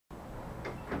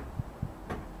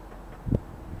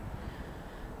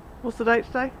What's the date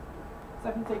today?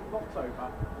 17th of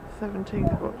October.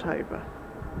 17th of October.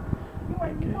 You're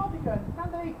wearing your cardigan,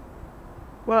 Andy.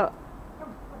 Well,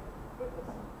 Come, with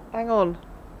us. hang on.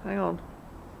 Hang on.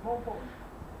 More important.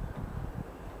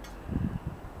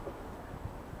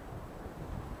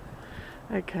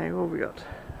 Okay, what have we got?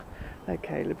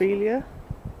 Okay, lobelia.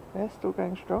 They're still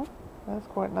going strong. That's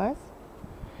quite nice.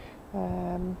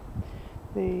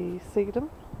 The sedum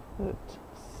that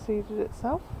seeded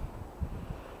itself.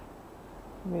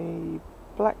 The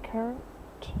blackcurrant.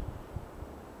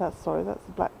 That's the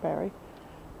blackberry.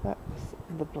 That's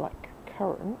the black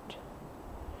currant.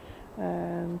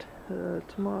 And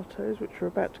tomatoes, which are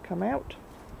about to come out.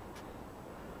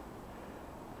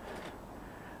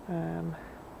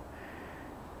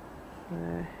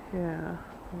 Yeah,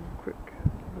 a quick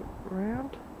look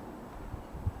around.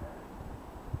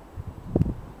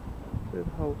 Through the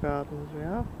whole garden as we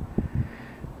are.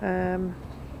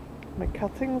 My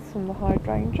cuttings from the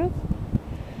hydrangeas.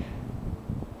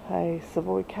 A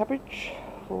Savoy cabbage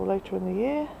for later in the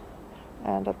year.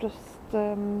 And I've just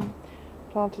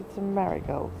planted some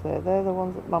marigolds there. They're the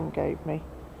ones that Mum gave me.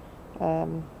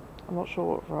 I'm not sure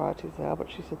what varieties they are, but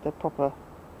she said they're proper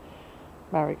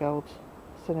marigolds.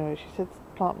 So anyway, she said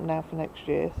plant them now for next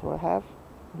year, so I have,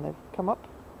 and they've come up,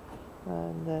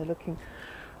 and they're looking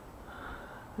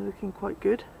quite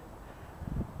good.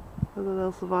 Whether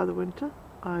they'll survive the winter,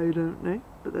 I don't know,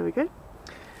 but there we go.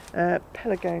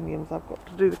 Pelargoniums, I've got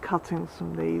to do the cuttings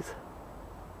from these,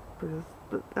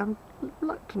 but I'm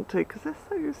reluctant to because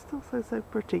they're still so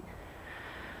pretty.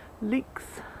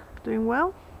 Leeks doing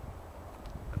well.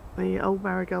 The old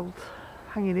marigolds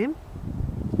hanging in.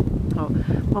 Oh,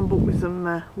 Mum bought me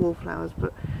some wallflowers,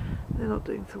 but they're not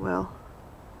doing so well.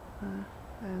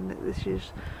 And this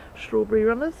year's strawberry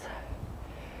runners.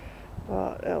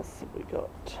 What else have we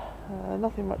got?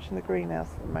 Nothing much in the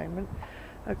greenhouse at the moment.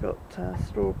 I've got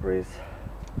strawberries.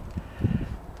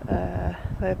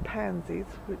 They're pansies,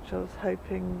 which I was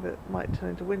hoping that might turn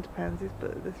into winter pansies,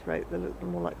 but at this rate they look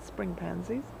more like spring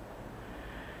pansies.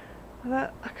 And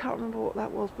that, I can't remember what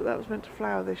that was, but that was meant to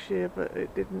flower this year, but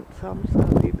it didn't, so I'm just going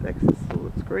to leave it there because it still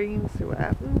looks green, see what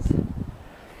happens.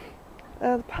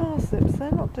 The parsnips, they're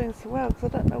not doing so well because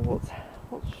I don't know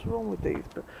what's wrong with these,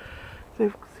 but they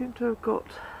seem to have got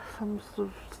some sort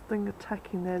of thing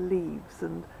attacking their leaves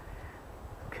and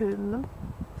killing them,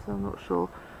 so I'm not sure.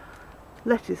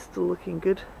 Lettuce still looking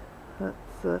good.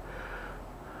 That's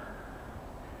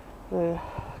the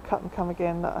cut and come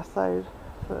again that I sowed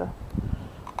for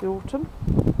the autumn,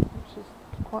 which is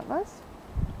quite nice.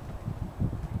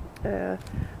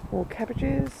 More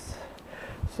cabbages,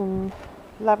 some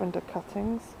lavender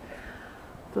cuttings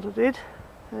that I did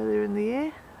earlier in the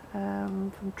year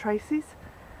from Tracy's,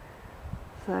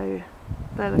 so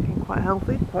they're looking quite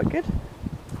healthy, quite good.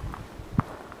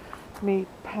 Me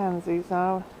pansies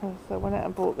now, so I went out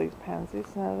and bought these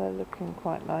pansies, now they're looking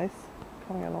quite nice,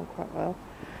 coming along quite well.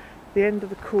 The end of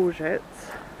the courgettes,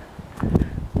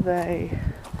 they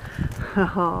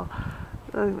I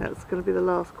think that's going to be the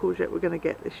last courgette we're going to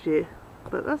get this year,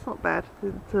 but that's not bad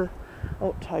into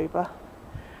October.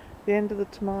 The end of the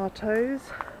tomatoes,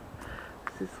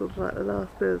 this is sort of like the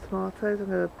last bit of the tomatoes. I'm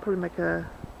going to probably make a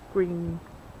green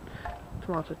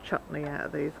tomato chutney out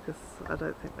of these because I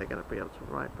don't think they're going to be able to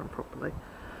ripen properly.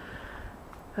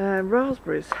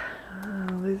 Raspberries,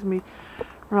 these are me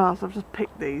raspberries. I've just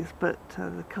picked these, but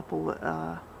there's a couple that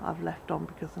I've left on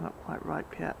because they're not quite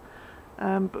ripe yet.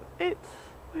 But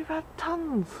we've had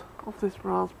tons of this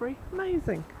raspberry,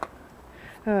 amazing.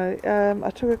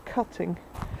 I took a cutting,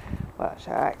 well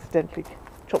actually I accidentally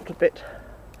chopped a bit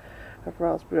of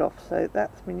raspberry off, so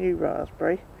that's my new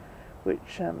raspberry,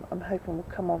 which I'm hoping will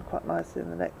come on quite nicely in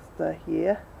the next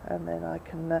year, and then I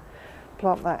can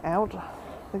plant that out. I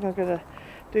think I'm going to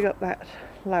dig up that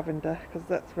lavender, because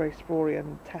that's very sprawly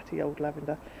and tatty old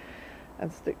lavender,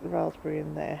 and stick the raspberry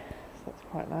in there, so that's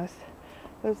quite nice.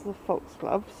 Those are the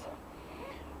foxgloves.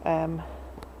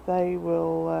 They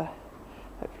will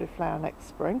hopefully flower next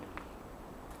spring.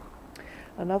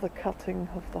 Another cutting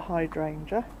of the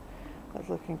hydrangea, that's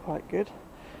looking quite good.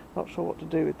 Not sure what to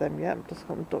do with them yet, I've just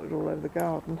got them dotted all over the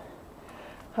garden.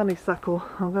 Honeysuckle,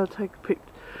 I'm going to take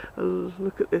a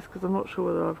look at this because I'm not sure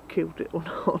whether I've killed it or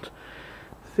not.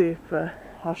 See if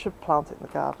I should plant it in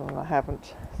the garden and I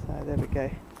haven't, so there we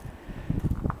go.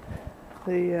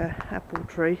 The apple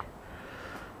tree,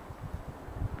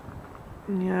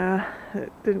 yeah,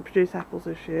 it didn't produce apples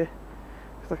this year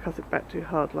because I cut it back too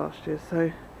hard last year,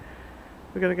 so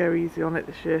we're going to go easy on it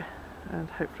this year and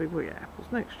hopefully we'll get apples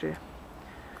next year.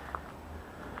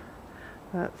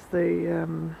 That's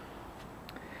the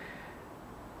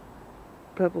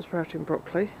purple sprouting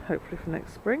broccoli, hopefully for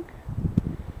next spring.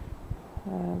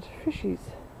 And fishies.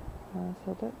 So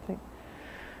I don't think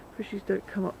fishies don't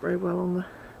come up very well on the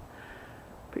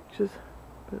pictures,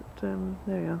 but there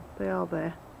we are. They are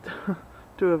there.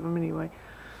 2 of them anyway.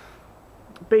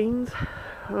 Beans,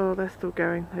 oh, they're still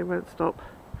going. They won't stop.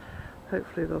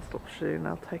 Hopefully they'll stop soon.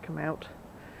 I'll take them out.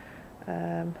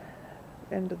 End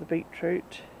of the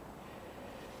beetroot.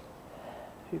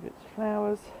 A few bits of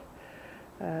flowers.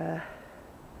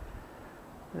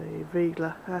 The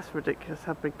Vigla, that's ridiculous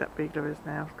how big that Vigla is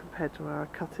now compared to where I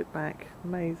cut it back.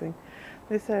 Amazing.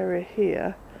 This area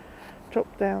here,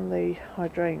 chopped down the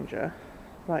hydrangea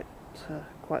right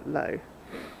quite low,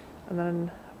 and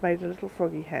then made a little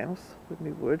froggy house with my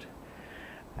wood.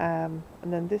 And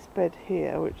then this bed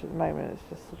here, which at the moment is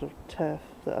just sort of turf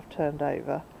that I've turned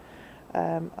over,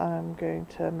 I'm going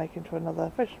to make into another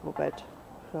vegetable bed.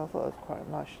 So I thought it was quite a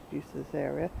nice use of this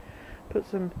area. Put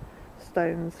some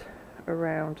stones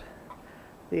around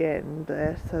the end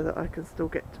there so that I can still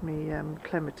get to me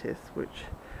clematis, which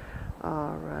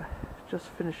are just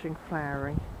finishing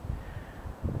flowering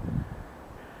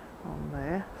on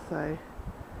there. So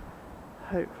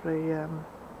hopefully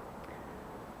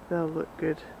they'll look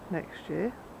good next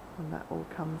year when that all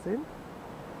comes in.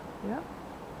 Yeah.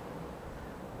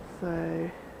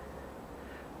 So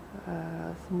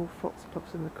some more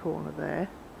foxgloves in the corner there.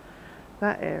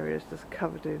 That area is just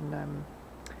covered in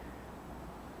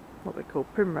what they call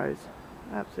primrose,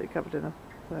 absolutely covered in them,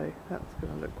 so that's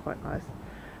going to look quite nice.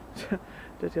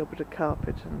 Dirty old bit of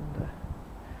carpet and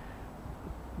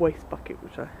waste bucket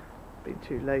which I've been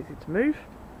too lazy to move,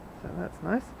 so that's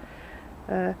nice.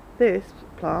 This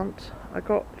plant I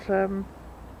got,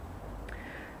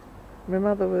 my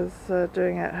mother was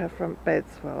doing out her front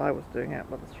beds, well I was doing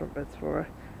out mother's front beds for her,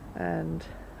 and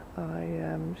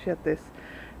she had this,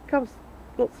 comes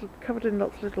covered in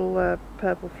lots of little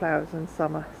purple flowers in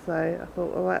summer, so I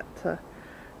thought, well,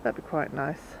 that'd be quite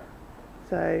nice.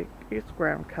 So it's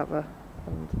ground cover,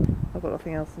 and I've got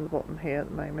nothing else in the bottom here at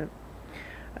the moment.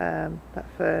 That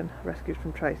fern rescued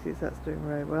from Tracy's, that's doing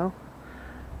very well.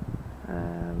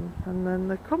 And then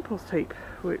the compost heap,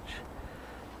 which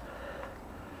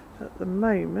at the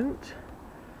moment,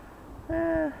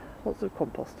 lots of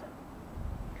compost.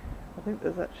 I think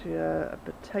there's actually a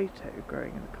potato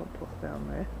growing in the compost down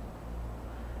there.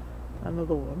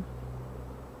 Another one.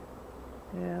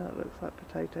 Yeah, that looks like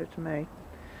potato to me.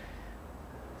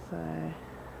 So,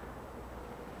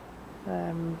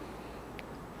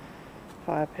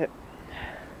 fire pit.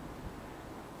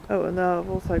 Oh, and now I've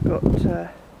also got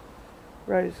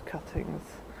rose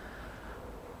cuttings,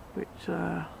 which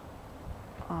I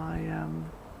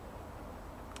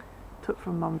took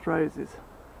from Mum's roses.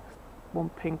 One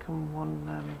pink and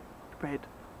one red,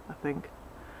 I think,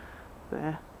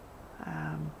 there.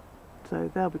 So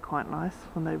they'll be quite nice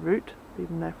when they root, leave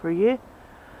them there for a year.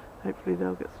 Hopefully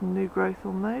they'll get some new growth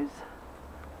on those,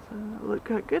 so that'll look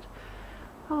quite good.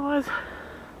 Otherwise,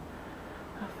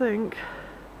 I think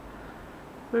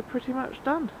we're pretty much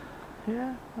done.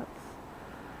 Yeah,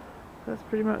 that's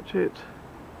pretty much it.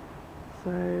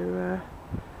 So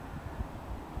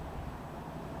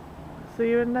see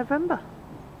you in November.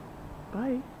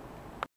 Bye.